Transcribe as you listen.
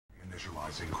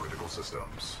Initializing critical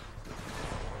systems.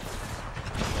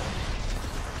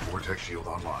 Vortex shield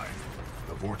online.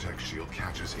 The vortex shield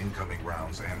catches incoming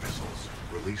rounds and missiles.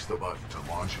 Release the button to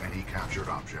launch any captured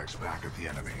objects back at the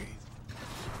enemy.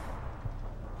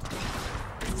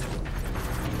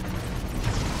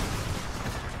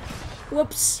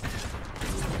 Whoops.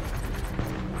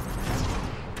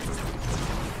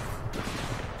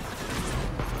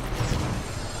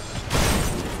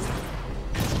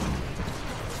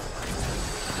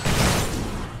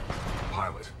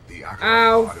 Pilot, the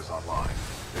acolyte pod is online.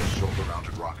 This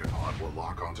shoulder-mounted rocket pod will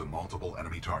lock onto multiple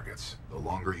enemy targets. The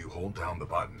longer you hold down the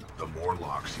button, the more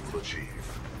locks you will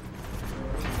achieve.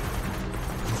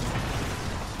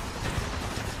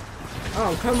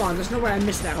 Oh, come on. There's no way I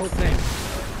missed that whole thing.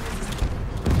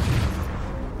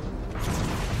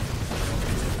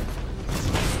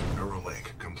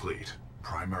 Neuralink complete.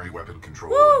 Primary weapon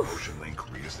control Woo! and motion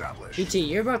link reestablished. BT,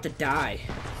 you're about to die.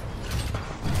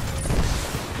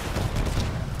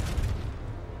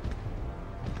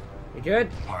 You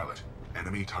good? Pilot,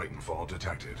 enemy Titanfall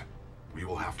detected. We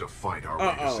will have to fight our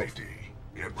way to safety.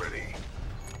 Get ready.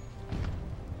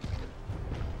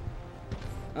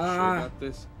 Sure about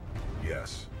this?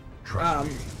 Yes. Trust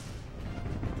me.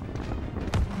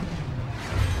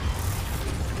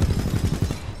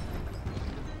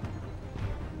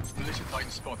 Militia Titan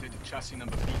spotted. Chassis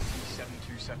number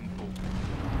BT7274.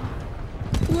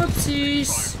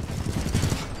 Whoopsies.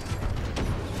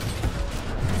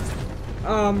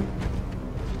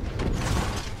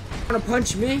 Wanna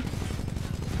punch me?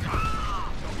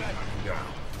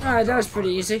 Alright, that was pretty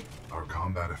easy. Our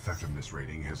combat effectiveness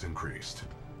rating has increased.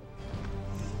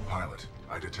 Pilot,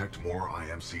 I detect more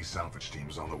IMC salvage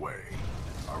teams on the way.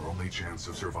 Our only chance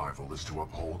of survival is to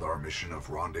uphold our mission of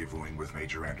rendezvousing with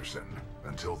Major Anderson.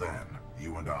 Until then,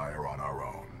 you and I are on our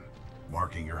own.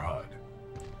 Marking your HUD.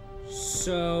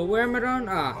 So, where am I on?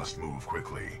 Must move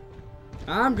quickly.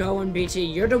 I'm going, BT.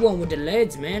 You're the one with the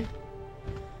leads, man.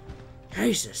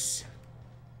 Jesus.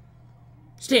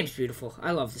 This game's beautiful.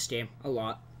 I love this game a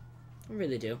lot. I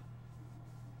really do.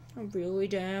 I really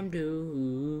damn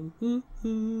do.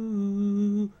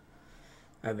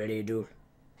 I really do.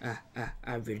 I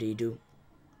really do.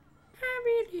 I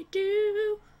really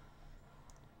do.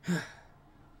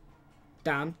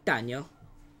 Damn, Daniel.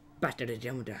 Back to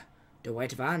the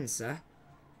white vans, sir.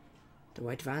 The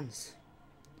white vans.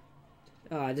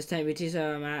 This time BT's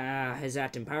his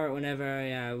acting power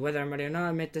whenever, whether I'm ready or not,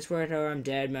 I make this word or I'm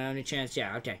dead, my only chance.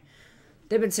 Yeah, okay.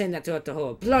 They've been saying that throughout the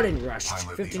whole Blood and Rush,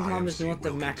 Pilot, 15 kilometers north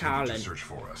of McAllen. Search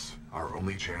for us. Our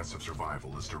only chance of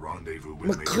survival is to rendezvous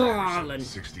with McAllen.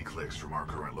 60 clicks from our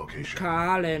current location.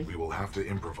 McAllen. We will have to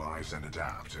improvise and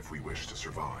adapt if we wish to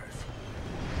survive.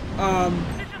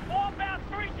 This is Wallbound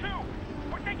 3-2.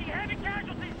 We're taking heavy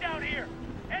casualties down here.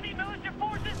 Any militia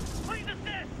forces, please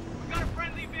assist. We got a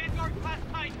friendly Vanguard class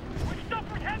Titan. We've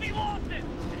suffered heavy losses.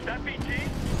 Is that BT? Good to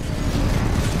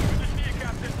see you,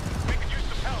 Captain. We could use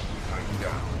some help. Titan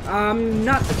down. I'm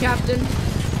not the captain.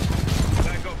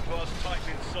 Vanguard class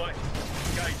Titan in sight.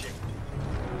 Engaging.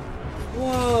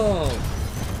 Whoa.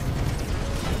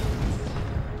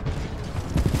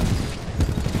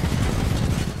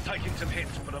 Taking some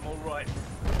hits, but I'm all right.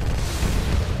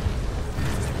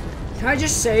 Can I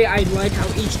just say I like how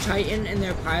each Titan and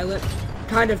their pilot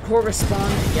kind of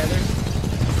correspond together?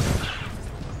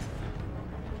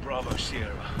 Bravo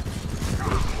Sierra.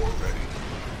 First war ready.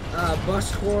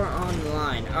 Bus core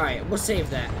online. Alright, we'll save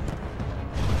that.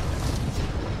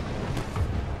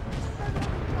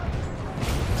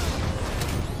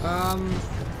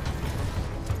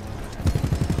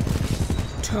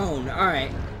 Tone.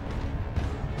 Alright.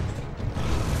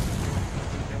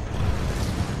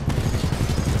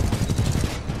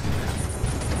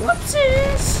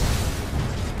 Whoopsies!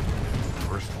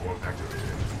 First war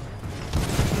activated.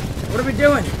 What are we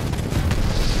doing?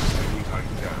 Enemy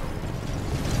Titan down.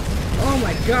 Oh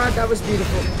my god, that was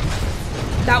beautiful.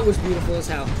 That was beautiful as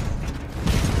hell.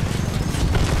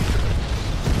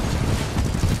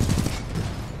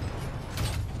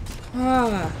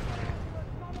 Ah.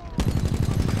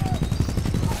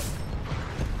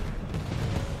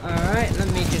 Alright,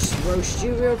 let me just roast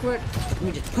you real quick. Let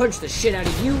me just punch the shit out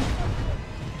of you.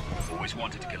 Always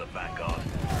wanted to kill a Vanguard.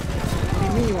 What do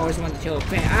you mean you always wanted to kill a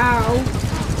fan? Ow!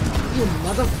 You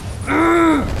mother...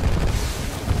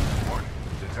 Warning.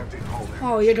 Detecting hull damage.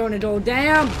 Oh, you're going to go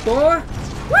down, boy!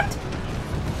 What?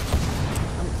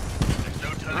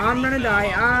 I'm gonna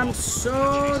die. I'm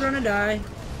so gonna die.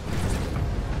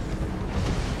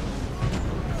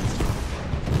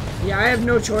 Yeah, I have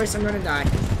no choice. I'm gonna die.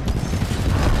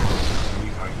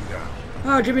 Enemy Titan down.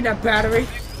 Oh, give me that battery.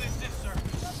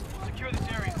 Secure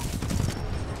this area.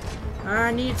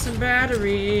 I need some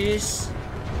batteries.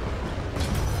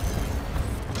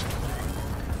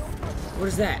 What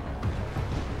is that?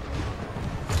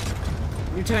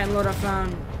 New Titan loadout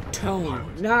found. Tone.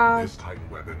 Pilot, No. this Titan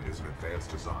weapon is an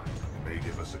advanced design. It may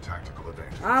give us a tactical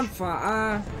advantage. I'm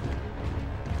fine.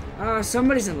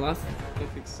 Somebody's in love. I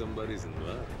think somebody's in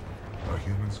love. A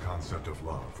human's concept of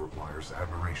love requires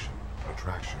admiration,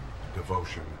 attraction,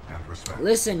 devotion, and respect.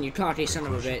 Listen, you cocky son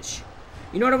of a bitch.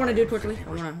 You know what I want to do quickly? I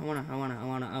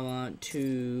want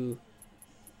to...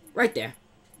 Right there.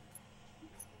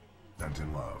 And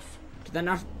in love.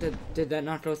 Did that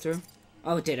not go through?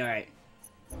 Oh, it did, alright.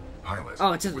 Pilot,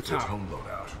 Oh, it's at the with top. the tone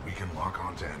loadout, we can lock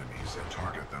onto enemies and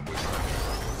target them with tracking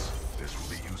rockets. This will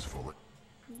be useful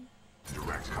in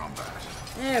direct combat.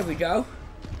 There we go.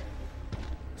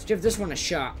 Let's give this one a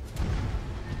shot.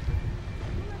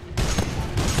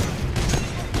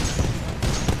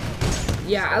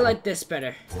 Yeah, I like this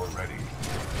better. We're ready.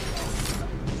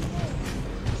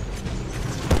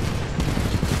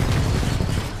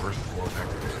 First floor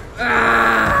activated.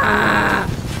 Ah!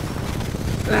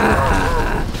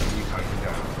 Ah! Titan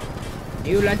down.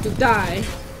 You like to die?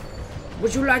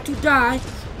 Would you like to die?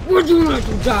 Would you like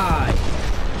to die?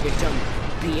 You dumb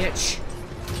bitch.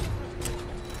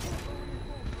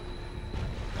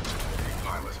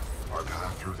 Pilot, our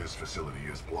path through this facility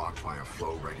is blocked by a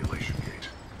flow regulation gate.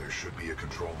 There should be a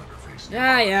control interface.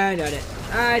 Yeah, I got it.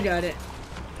 I got it.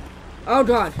 Oh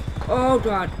god. Oh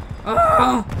god.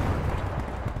 Oh.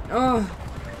 Oh.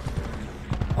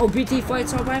 Oh, BT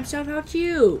fights all by himself. How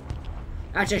cute.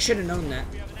 Actually, I should have known that.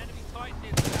 We have an enemy Titan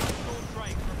near the South Shore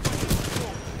Drake from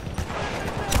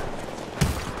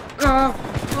Oh.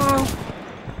 Oh.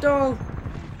 Oh.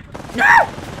 No.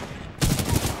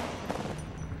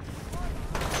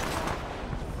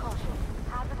 Caution.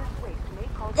 Hazardous waste may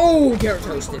cause Oh, Garrett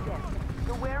toasted. death.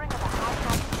 The wearing of a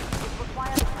hazmat is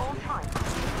required at all times in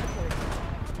this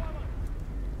facility.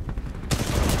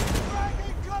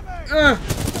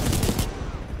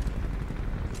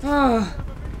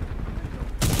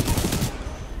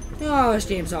 Oh, this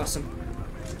game's awesome.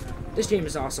 This game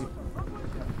is awesome.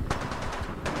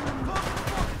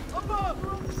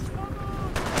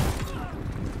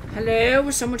 Hello,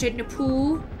 was someone taking a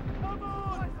poo?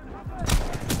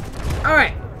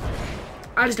 Alright.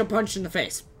 I just got punched in the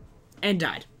face. And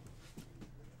died.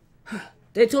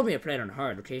 They told me to play it on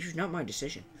hard, okay? It's not my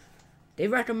decision. They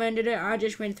recommended it, I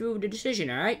just went through with the decision,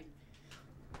 alright?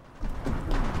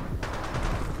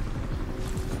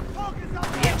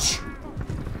 Bitch.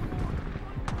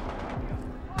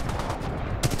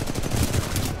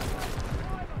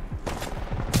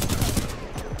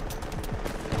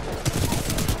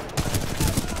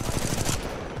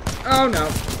 Oh no.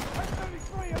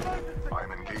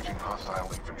 I'm engaging hostile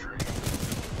infantry.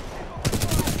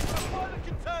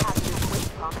 Hazardous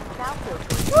waste pump now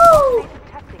filtering. Woo! Automated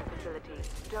testing facility.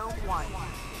 Dome 1.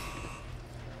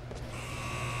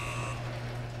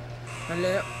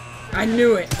 Hello. I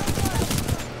knew it.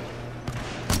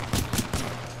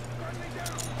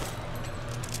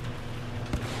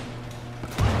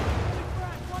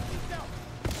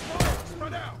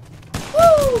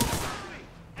 Woo!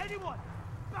 Anyone!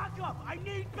 Back up! I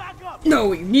need backup! No,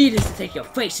 what you need is to take your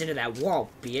face into that wall,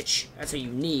 bitch. That's what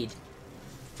you need.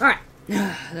 Alright.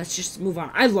 Let's just move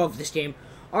on. I love this game.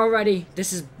 Already,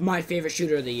 this is my favorite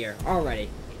shooter of the year. Already.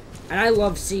 And I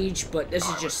love Siege, but this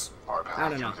is just... I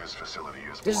don't know.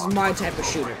 This is my type of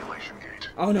shooter.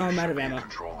 Oh no, I'm out of ammo.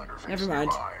 Never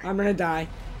mind. I'm gonna die.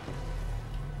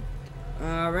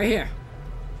 Right here.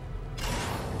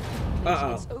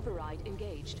 Uh-oh. Override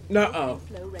engaged. Uh-oh.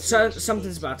 So,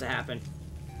 something's about to happen.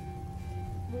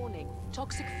 Warning.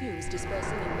 Toxic fumes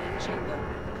dispersing in main chamber.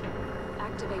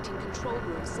 Activating control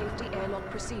room safety airlock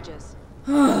procedures.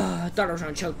 I thought I was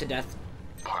gonna choke to death.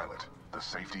 Pilot, the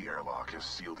safety airlock has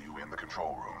sealed you in the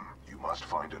control room. You must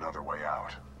find another way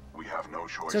out. We have no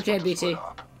choice. It's okay, but to BT. split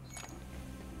up.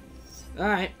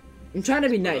 Alright. I'm trying to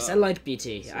be nice. I like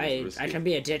BT. I risky. can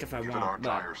be a dick if I Given our want, but...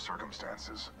 dire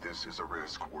circumstances, this is a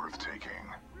risk worth taking.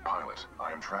 Pilot,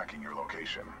 I am tracking your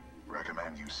location.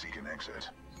 Recommend you seek an exit.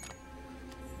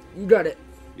 You got it.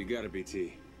 You got it,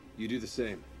 BT. You do the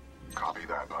same. Copy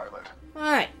that, pilot.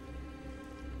 Alright.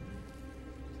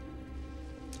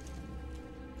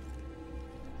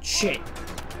 Shit.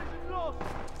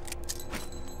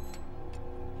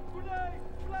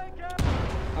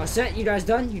 All set? You guys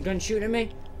done? You done shooting at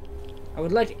me? I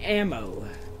would like ammo.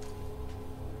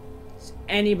 Does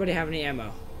anybody have any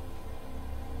ammo?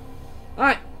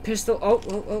 Alright. Pistol. Oh,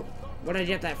 oh, oh. What did I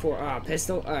get that for? Ah,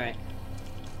 pistol. Alright.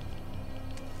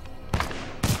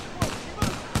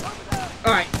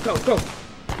 Alright, go, go.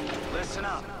 Listen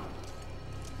up.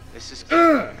 This is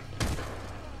Ugh.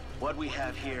 What we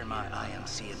have here, my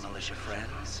IMC and militia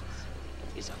friends,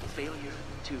 is a failure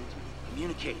to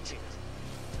communicate.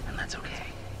 And that's okay.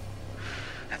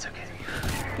 That's okay.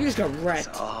 You just got wrecked.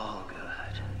 It's all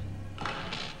good.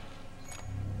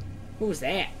 Who was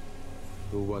that?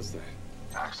 Who was that?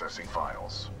 Accessing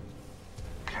files.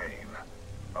 Kane,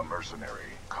 a mercenary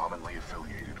commonly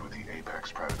affiliated with the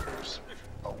Apex Predators,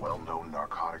 a well-known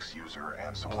narcotics user and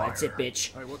Oh, supplier. that's it,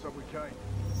 bitch. Hey, what's up with Kane?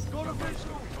 Got a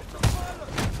visual.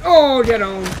 Oh, get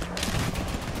on.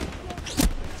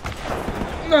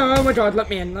 No, oh my god, let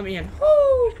me in, let me in.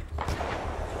 Woo!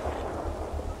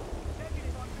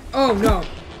 Oh no.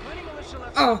 Plenty militia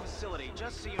left Oh. in the facility,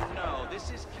 just so you know,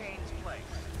 this is Kane's place.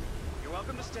 You're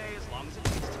welcome to stay as long as it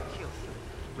takes to kill you.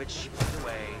 Which, by the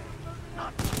way,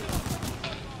 not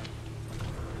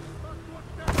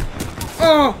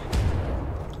Oh!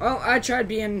 Well, I tried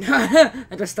being...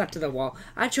 I just stuck to the wall.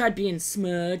 I tried being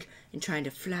smug and trying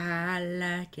to fly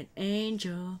like an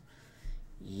angel.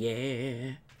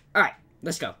 Yeah. Alright,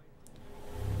 let's go.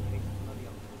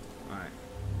 Alright.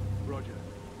 Roger.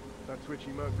 That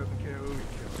twitchy mug doesn't care who he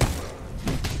kills.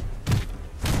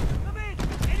 Come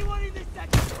in! Anyone in this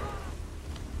section?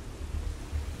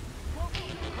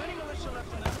 plenty militia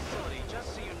left in the facility,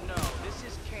 just so you know, this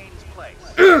is Kane's place.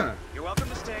 You're welcome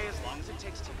to stay as long as it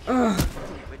takes to kill you.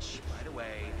 Which, by the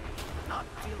way, not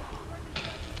be long.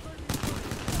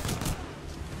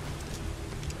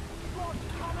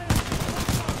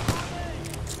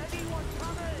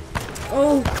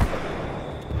 Oh!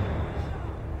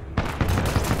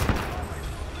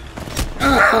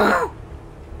 Ah!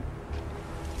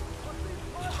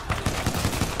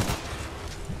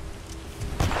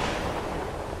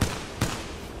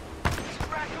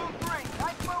 Raccoon 3,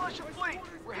 Ninth Militia Fleet.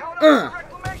 We're held up at the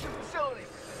reclamation facility.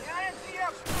 The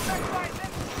INCF specialized in.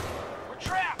 We're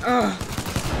trapped.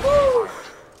 Woo!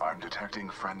 I'm detecting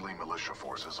friendly militia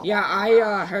forces. Yeah, along the I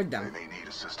path. heard them. They may need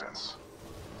assistance.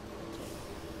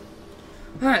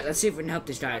 Alright, let's see if we can help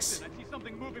these guys. I see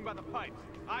something moving by the pipes.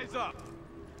 Eyes up.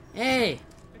 Hey!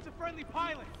 It's a friendly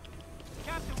pilot.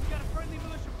 Captain, we got a friendly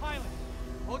militia pilot.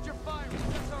 Hold your fire. It's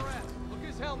SRS. Look at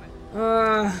his helmet.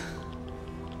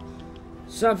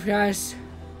 Sup, guys?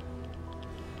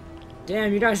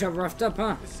 Damn, you guys are roughed up,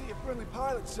 huh? I see a friendly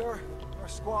pilot, sir. Our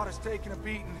squad is taking a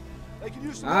beating. They can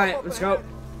use some help Alright, up let's ahead.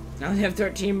 go. I only have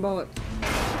 13 bullets.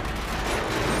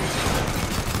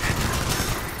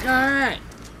 Alright.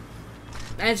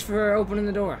 Thanks for opening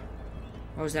the door.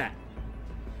 What was that?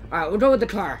 Alright, we'll go with the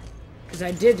car. Because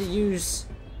I did use...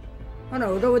 Oh no,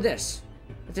 we'll go with this.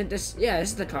 I think this... Yeah, this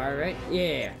is the car, right?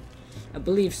 Yeah. I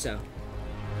believe so.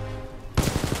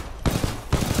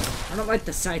 I don't like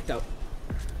the sight, though.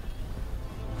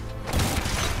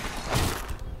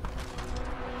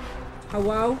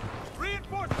 Hello?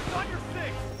 Reinforcements on your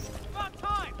six. About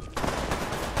time.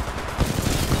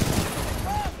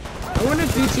 I wonder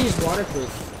if BT is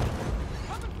waterproof.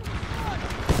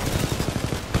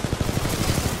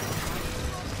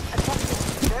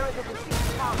 There is a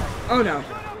deceased pilot. Oh no.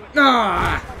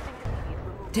 Ah!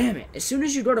 Damn it. As soon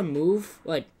as you go to move,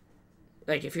 like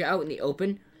if you're out in the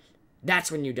open,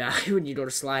 that's when you die, when you go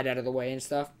to slide out of the way and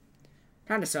stuff.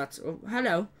 Kinda sucks. Oh,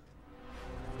 hello.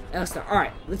 Elster.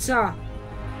 Alright, let's,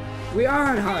 we are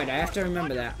on hard, I have to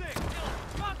remember that.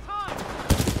 About time.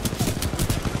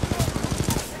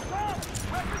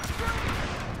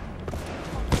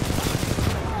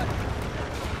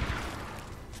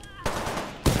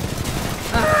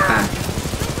 Ah!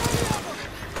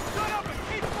 Shut up and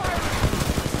keep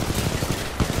firing.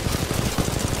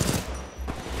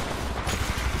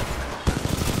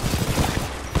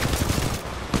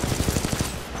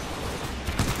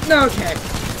 Okay.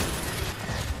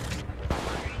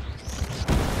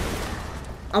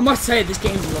 I must say, this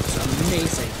game looks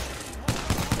amazing.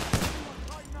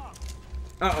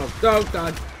 Uh-oh. Oh,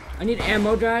 God. I need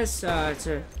ammo, guys. It's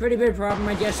a pretty big problem,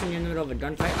 I guess, when you're in the middle of a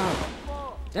gunfight.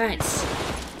 Oh. Thanks.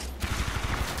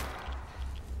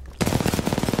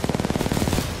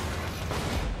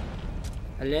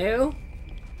 Hello?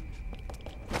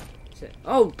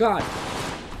 Oh, God.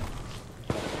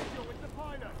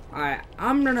 Alright,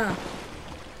 I'm gonna...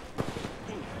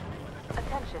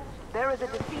 Attention. There is a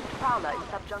deceased prowler in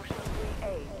subjunction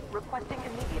 3A, requesting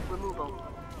immediate removal.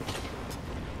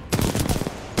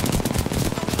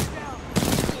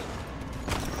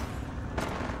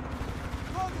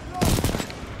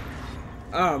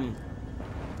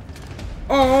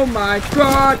 Oh my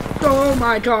god! Oh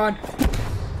my god!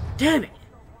 Damn it!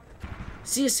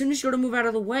 See, as soon as you go to move out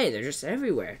of the way, they're just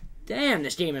everywhere. Damn,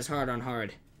 this game is hard on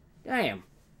hard. Damn.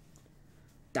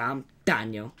 Damn,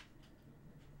 Daniel.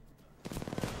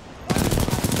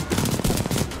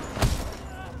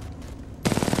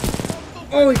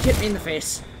 Oh, he hit me in the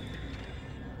face.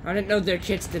 I didn't know their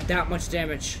kits did that much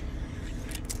damage.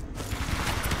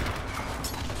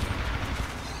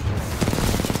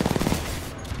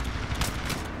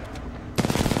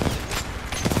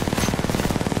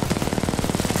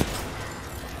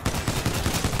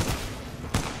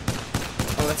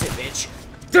 Oh, that's it, bitch.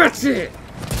 That's it!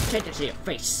 Take it to your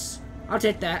face. I'll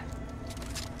take that.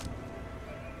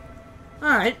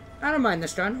 Alright, I don't mind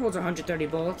this gun. Holds 130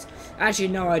 bullets. Actually,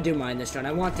 no, I do mind this gun.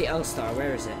 I want the L-Star.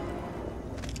 Where is it?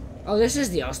 Oh, this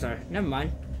is the L-Star. Never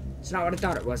mind. It's not what I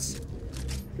thought it was.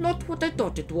 Not what I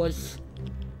thought it was.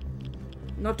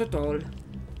 Not at all.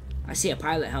 I see a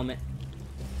pilot helmet.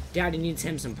 Daddy needs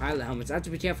him some pilot helmets. I have to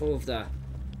be careful of the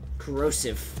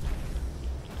corrosive.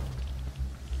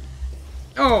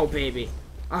 Oh, baby.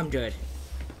 I'm good.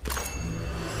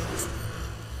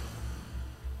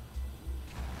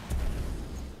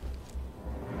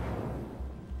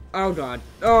 Oh, God.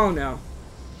 Oh, no.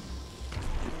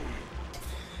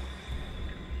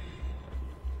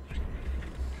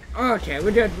 Okay,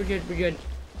 we're good, we're good, we're good.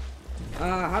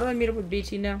 How do I meet up with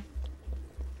BT now?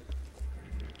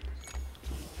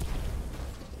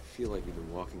 I feel like we've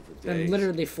been walking for days. Been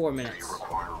literally 4 Do minutes. you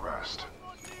require rest?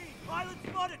 Pilot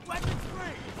spotted! Weapons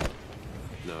free!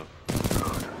 No.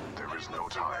 Good. There is no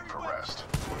time for rest.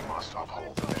 We must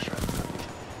uphold the mission.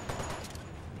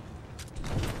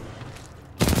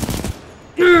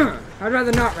 I'd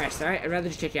rather not rest, alright? I'd rather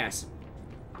just kick ass.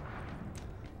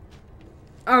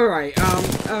 Alright,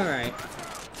 alright.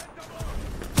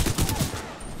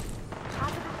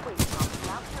 Hazardous waste pump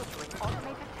now filtering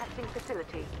automated testing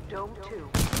facility, Dome 2.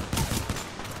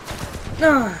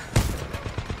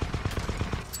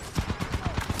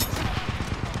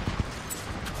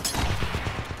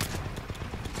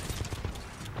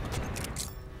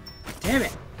 Damn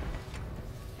it.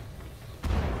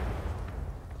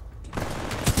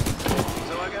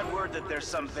 That there's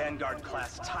some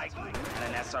Vanguard-class Titan and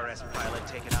an SRS pilot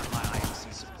taking out my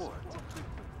IMC support.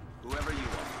 Whoever you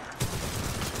are.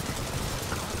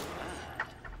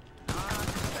 Not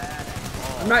bad at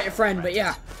all. I'm not your friend, but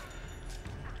yeah.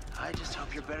 I just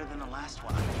hope you're better than the last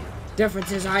one.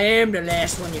 Difference is I am the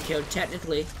last one you killed,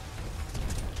 technically.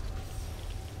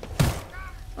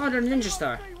 Oh, the Ninja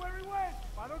Star.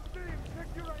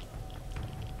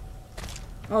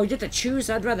 Oh, you get to choose?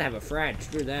 I'd rather have a frag.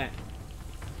 Screw that.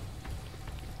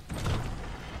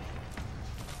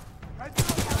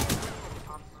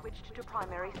 Switched to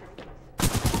primary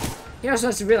systems. He also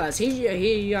has to realize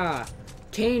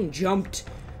Kane jumped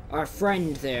our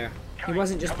friend there. He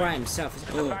wasn't just by himself.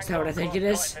 Oh, is that what I think it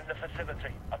is? In the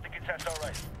facility. I think it's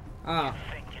SRS. Oh. I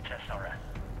think it's SRS.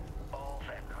 All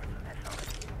Vanguards and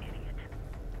SRS, you idiot.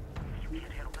 If you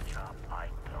can't handle the job, I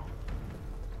will.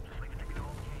 Just leave it to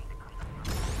Control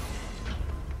K.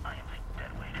 I am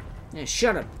dead weight. Yeah,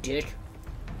 shut up, dick.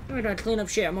 I gotta clean up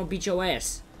shit. I'm gonna beat your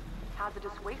ass.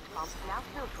 Hazardous waste pump now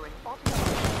filtering automated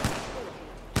testing facility.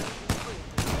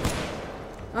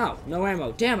 Oh, no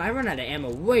ammo. Damn, I run out of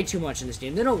ammo way too much in this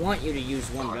game. They don't want you to use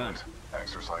one gun. Pilot,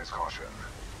 exercise caution.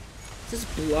 Is this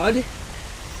blood?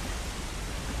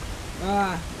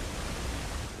 Ah.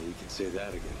 You can say that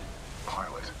again.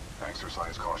 Pilot,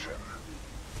 exercise caution.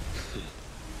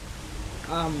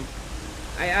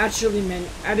 I actually meant,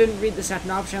 I didn't read the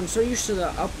second option. I'm so used to the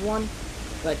up one,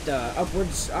 but the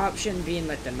upwards option being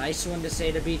like the nice one to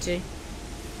say to BT.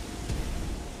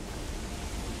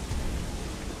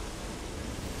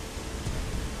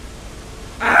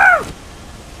 Ah!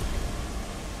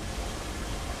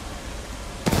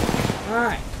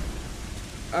 Alright.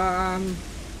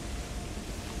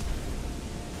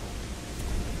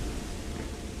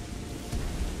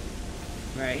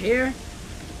 Right here.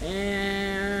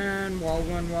 And wall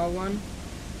one.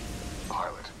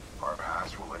 Pilot, our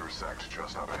paths will intersect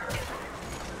just up ahead.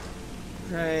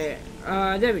 Okay,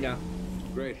 there we go.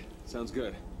 Great. Sounds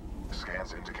good.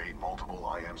 Scans indicate multiple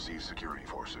IMC security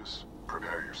forces.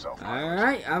 Prepare yourself, pilot.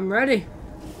 Alright, I'm ready.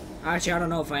 Actually, I don't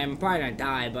know if I am. I'm probably gonna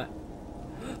die,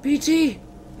 but... BT!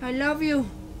 I love you!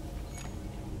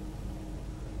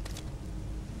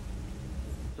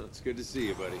 It's good to see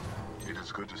you, buddy. It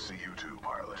is good to see you too,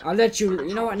 pilot. I'll let you...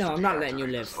 You know what? No, I'm not letting you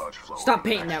live. Stop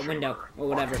painting that window, or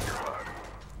whatever.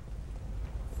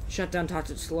 Shut down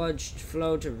toxic sludge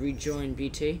flow to rejoin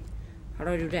BT. How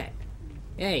do I do that?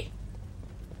 Hey!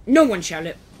 No one shall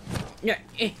live! No,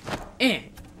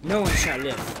 no one shall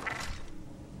live.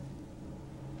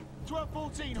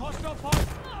 12-14, hostile pipe.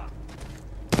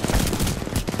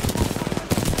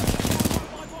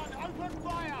 Open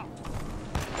fire.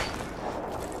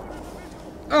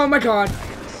 Oh my god!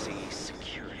 See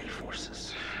security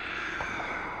forces.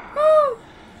 Oh.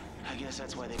 I guess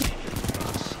that's why they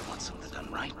You want something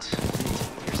done right? Do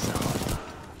it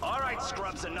yourself. All right,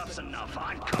 scrubs, enough's enough.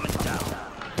 I'm coming down.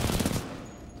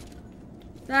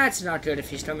 That's not good if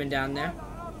he's coming down there.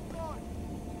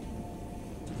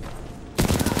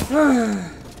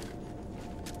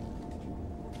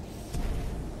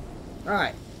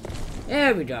 Alright.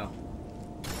 There we go.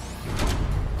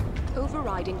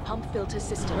 Overriding pump filter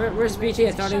system. Where's BT?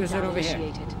 I thought he was right Shutdown over here.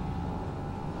 initiated.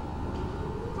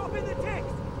 Drop in the dicks!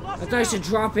 I thought I should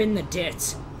drop in the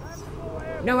dits.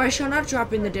 No, I shall not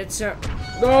drop in the dits, sir.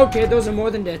 Okay, those are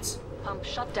more than dits. Pump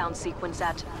shutdown sequence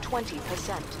at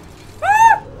 20%.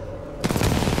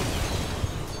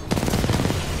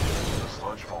 The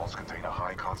sludge falls contain a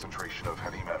high concentration of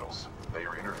heavy metals. They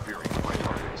are interfering with my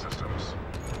targeting systems.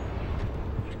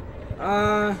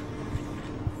 How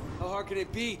hard can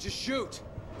it be? Just shoot!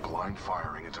 Blind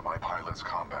firing into my pilot's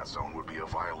combat zone would be a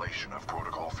violation of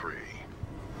Protocol 3.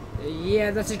 Yeah,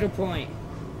 that's a good point.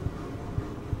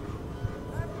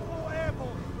 All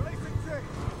airborne. Releasing six.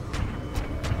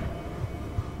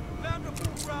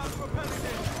 Vanderbilt round propelling in.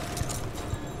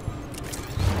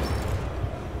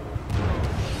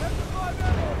 75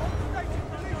 airborne. All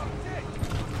stations releasing six.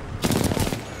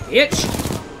 Itch!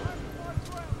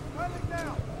 Propelling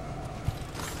now.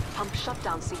 Pump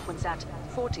shutdown sequence at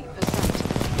 40%.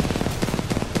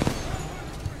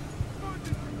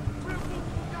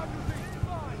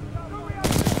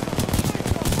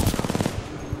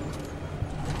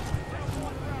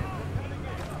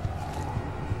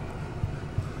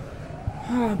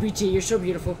 Oh, BT, you're so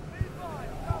beautiful.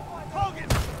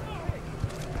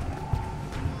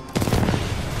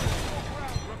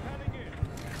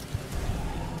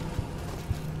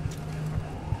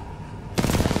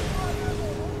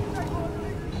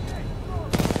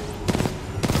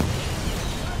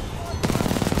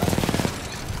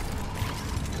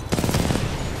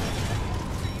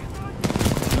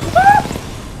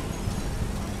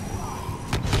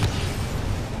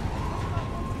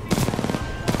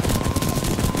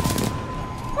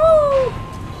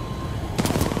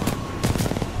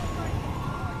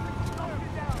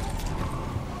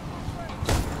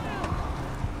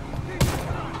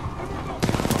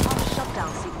 Pump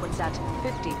shutdown sequence at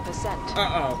 50%.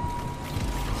 Uh-oh.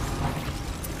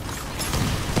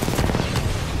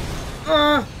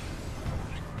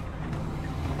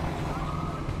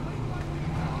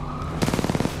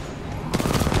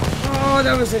 Oh,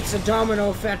 that was it's a domino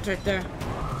effect right there.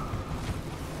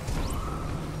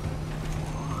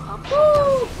 Pump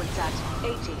shutdown sequence at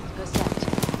 80%.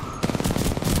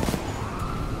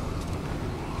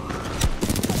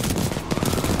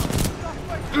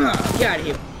 Get out of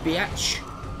here, bitch.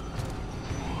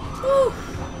 Woo.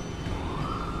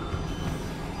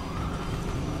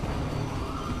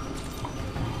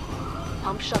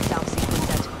 Pump shutdown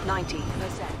sequence at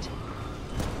 90%.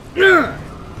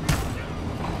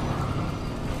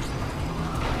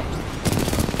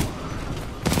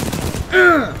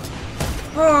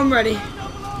 Oh, I'm ready.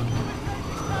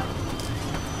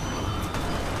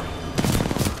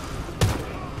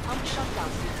 Pump shutdown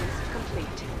sequence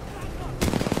complete.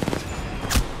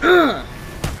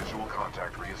 Visual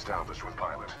contact reestablished with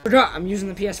pilot. Forgot, I'm using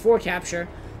the PS4 capture,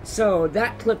 so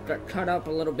that clip got cut up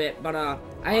a little bit, but I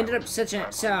ended up switching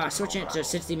it to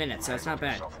 60 minutes, so it's not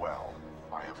bad. Yourself well.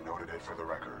 I have noted it for the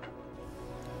record.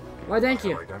 Why, thank I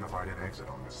you. have identified an exit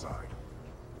on this side.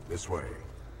 This way.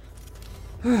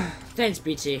 Thanks,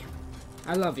 BT.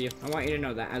 I love you. I want you to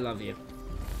know that. I love you.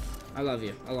 I love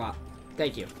you a lot.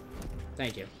 Thank you.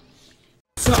 Thank you.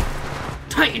 So,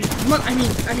 Titan,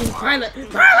 pilot.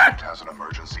 It has an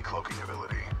emergency cloaking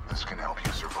ability. This can help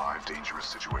you survive dangerous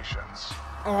situations.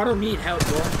 Oh, I don't need help,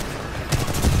 bro.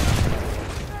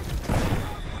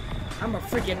 I'm a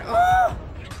freaking. Oh!